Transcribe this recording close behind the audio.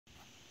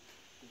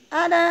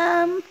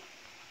Adam,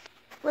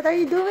 what are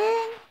you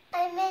doing?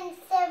 I'm in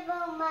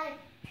several my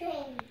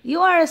train.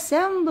 You are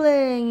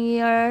assembling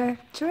your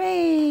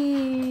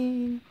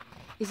train.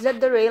 Is that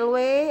the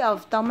railway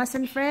of Thomas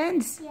and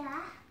Friends?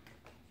 Yeah.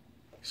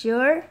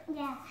 Sure?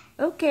 Yeah.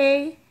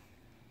 Okay.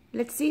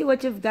 Let's see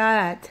what you've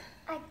got.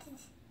 I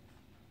just,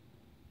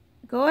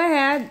 Go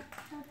ahead.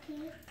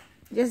 okay.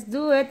 Just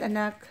do it,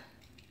 anak.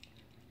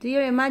 To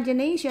your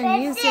imagination,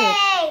 use it.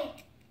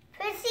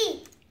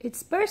 Percy.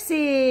 It's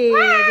Percy.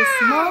 Wow. The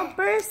small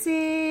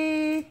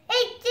Percy.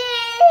 It's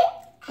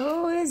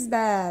Who is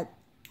that?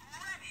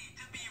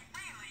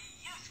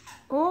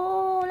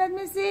 Oh, let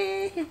me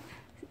see.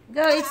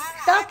 Go, it's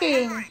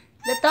talking.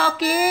 The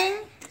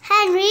talking.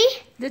 Henry.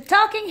 The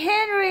talking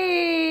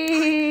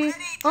Henry.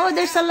 Oh,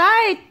 there's a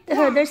light.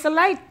 Yeah. There's a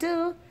light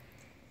too.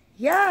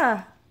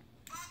 Yeah.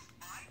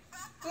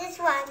 This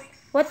one.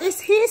 What is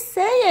he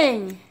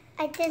saying?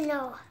 I don't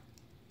know.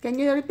 Can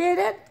you repeat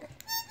it?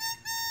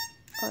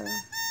 Or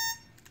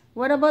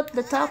what about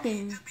the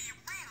talking?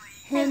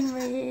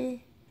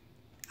 Henry.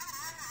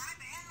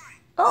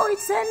 Oh,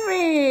 it's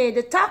Henry.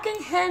 The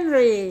talking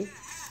Henry.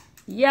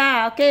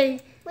 Yeah, okay.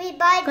 We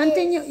buy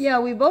Continue. this. Yeah,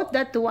 we bought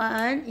that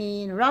one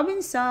in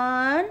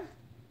Robinson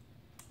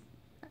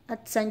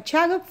at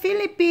Santiago,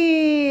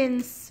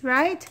 Philippines.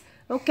 Right?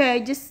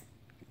 Okay, just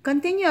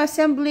continue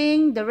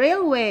assembling the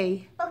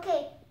railway.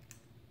 Okay.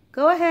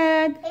 Go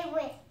ahead. Hey,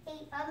 wait.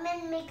 Hey, I'm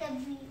gonna make a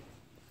beat.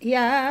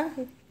 Yeah.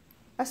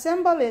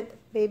 Assemble it,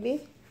 baby.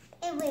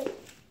 Hey, wait.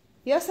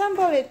 You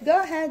assemble it.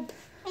 Go ahead.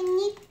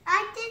 I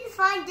didn't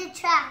find the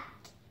track.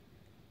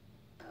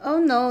 Oh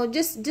no,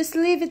 just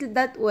leave it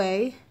that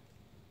way.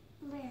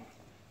 Where?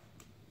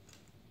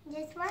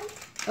 This one?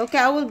 Okay,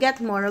 I will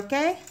get more,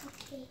 okay?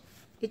 Okay.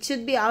 It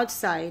should be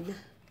outside.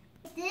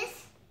 Is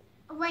this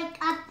like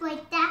up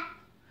like that?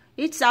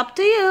 It's up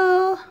to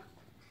you.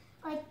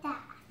 Like that.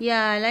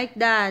 Yeah, like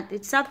that.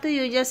 It's up to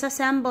you. Just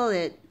assemble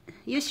it.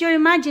 Use your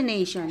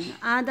imagination,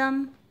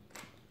 Adam.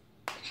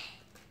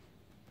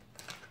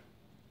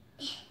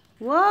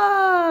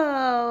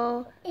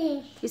 Whoa!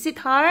 Is it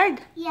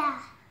hard? Yeah.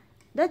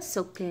 That's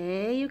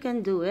okay. You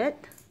can do it.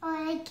 Oh,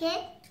 I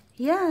can?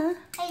 Yeah.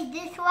 Hey,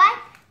 this one?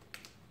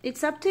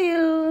 It's up to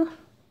you.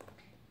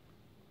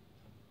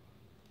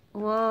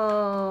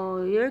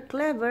 Whoa, you're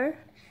clever.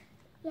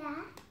 Yeah.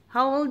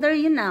 How old are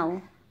you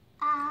now?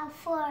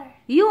 4.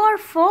 You are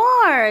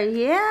 4.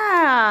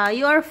 Yeah,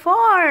 you are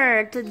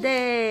 4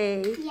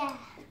 today. Yeah.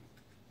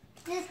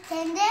 This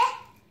tender?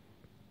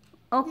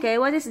 Okay,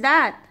 what is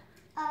that?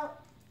 Oh,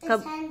 It's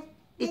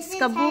this is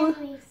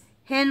Henry's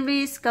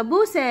Henry's.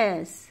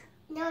 cabooses.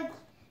 No,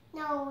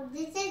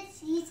 this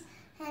is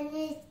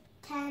Henry's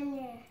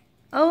tender.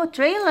 Oh,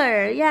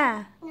 trailer.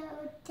 Yeah. No,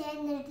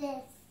 tender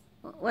this.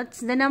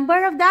 What's the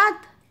number of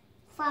that?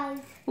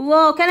 5.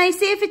 Whoa, can I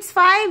see if it's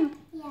 5?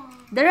 Yeah.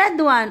 The red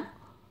one.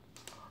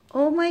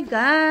 Oh my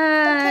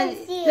God.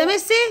 see Let it. me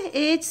see.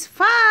 It's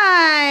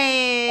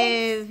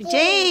 5.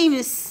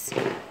 It's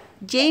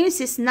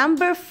James is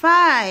number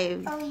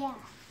 5. Oh, yeah.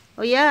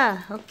 Oh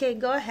yeah. Okay,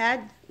 go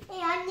ahead.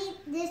 Hey, I need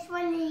this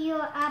one and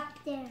you're up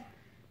there.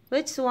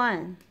 Which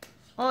one?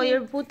 Oh,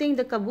 you're putting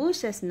the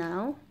cabooses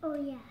now. Oh,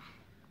 yeah.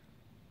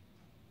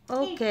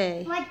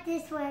 Okay. Hey, what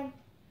this one?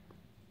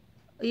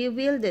 You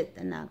build it,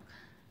 anak.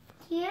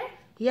 Here?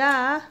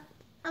 Yeah.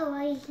 Oh,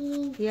 I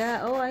see.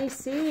 Yeah. Oh, I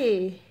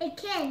see. I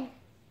can.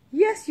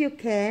 Yes, you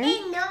can.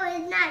 Hey, no,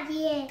 it's not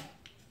here.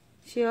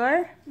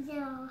 Sure?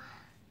 No.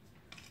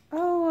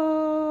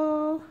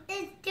 Oh.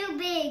 It's too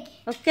big.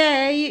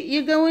 Okay,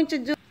 you're going to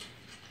do...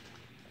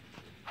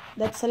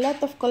 That's a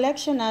lot of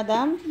collection,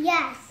 Adam.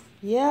 Yes.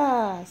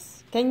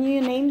 Yes. Can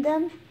you name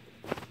them?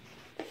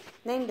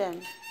 Name them.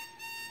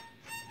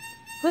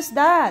 Who's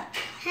that?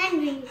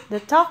 Henry. The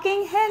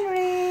talking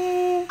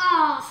Henry.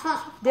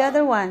 Oh. The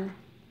other one.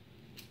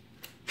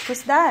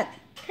 Who's that?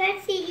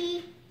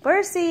 Percy.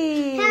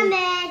 Percy.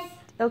 Thomas.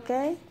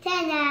 Okay.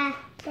 Tana.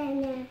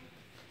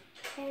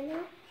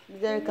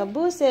 They're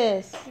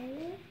cabooses.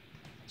 Tana.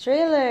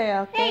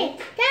 Trailer. Okay. Hey,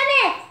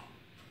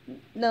 Thomas.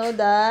 No,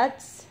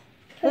 that's...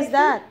 Who's Percy?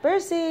 that?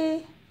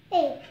 Percy.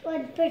 Hey,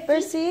 what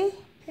Percy?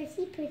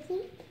 Percy. Percy.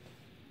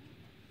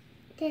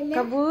 Tana.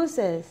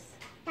 Cabooses.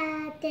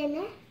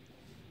 Tana.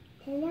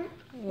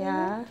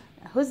 Yeah.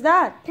 Who's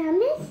that?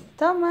 Thomas.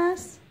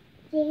 Thomas.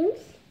 James.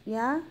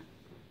 Yeah.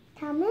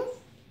 Thomas.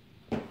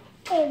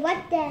 Hey, what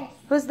this?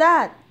 Who's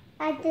that?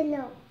 I don't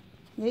know.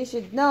 You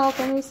should know.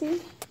 Can we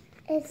see?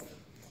 It's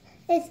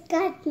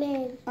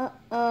Gutman.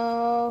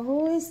 Uh-oh.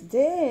 Who is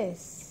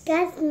this?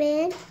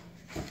 Gutman.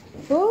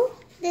 Who?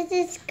 This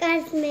is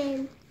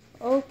Gutman.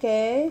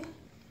 Okay.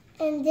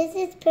 And this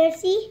is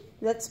Percy.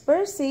 That's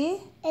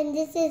Percy. And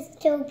this is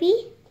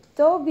Toby.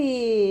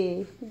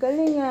 Toby.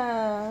 Galing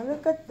ah.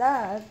 Look at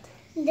that.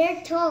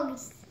 They're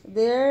toys.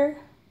 There.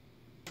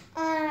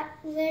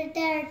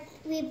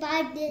 We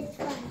buy this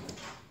one.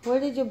 Where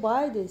did you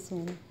buy this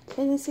one?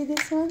 Can you see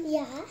this one?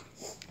 Yeah.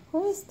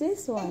 Who is this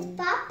It's one?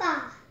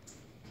 Papa.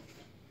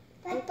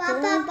 But Okay.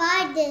 Papa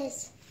buy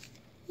this.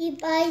 He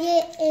buy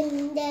it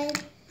and then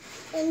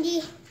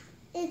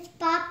it's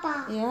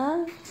Papa.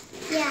 Yeah?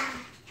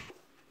 Yeah.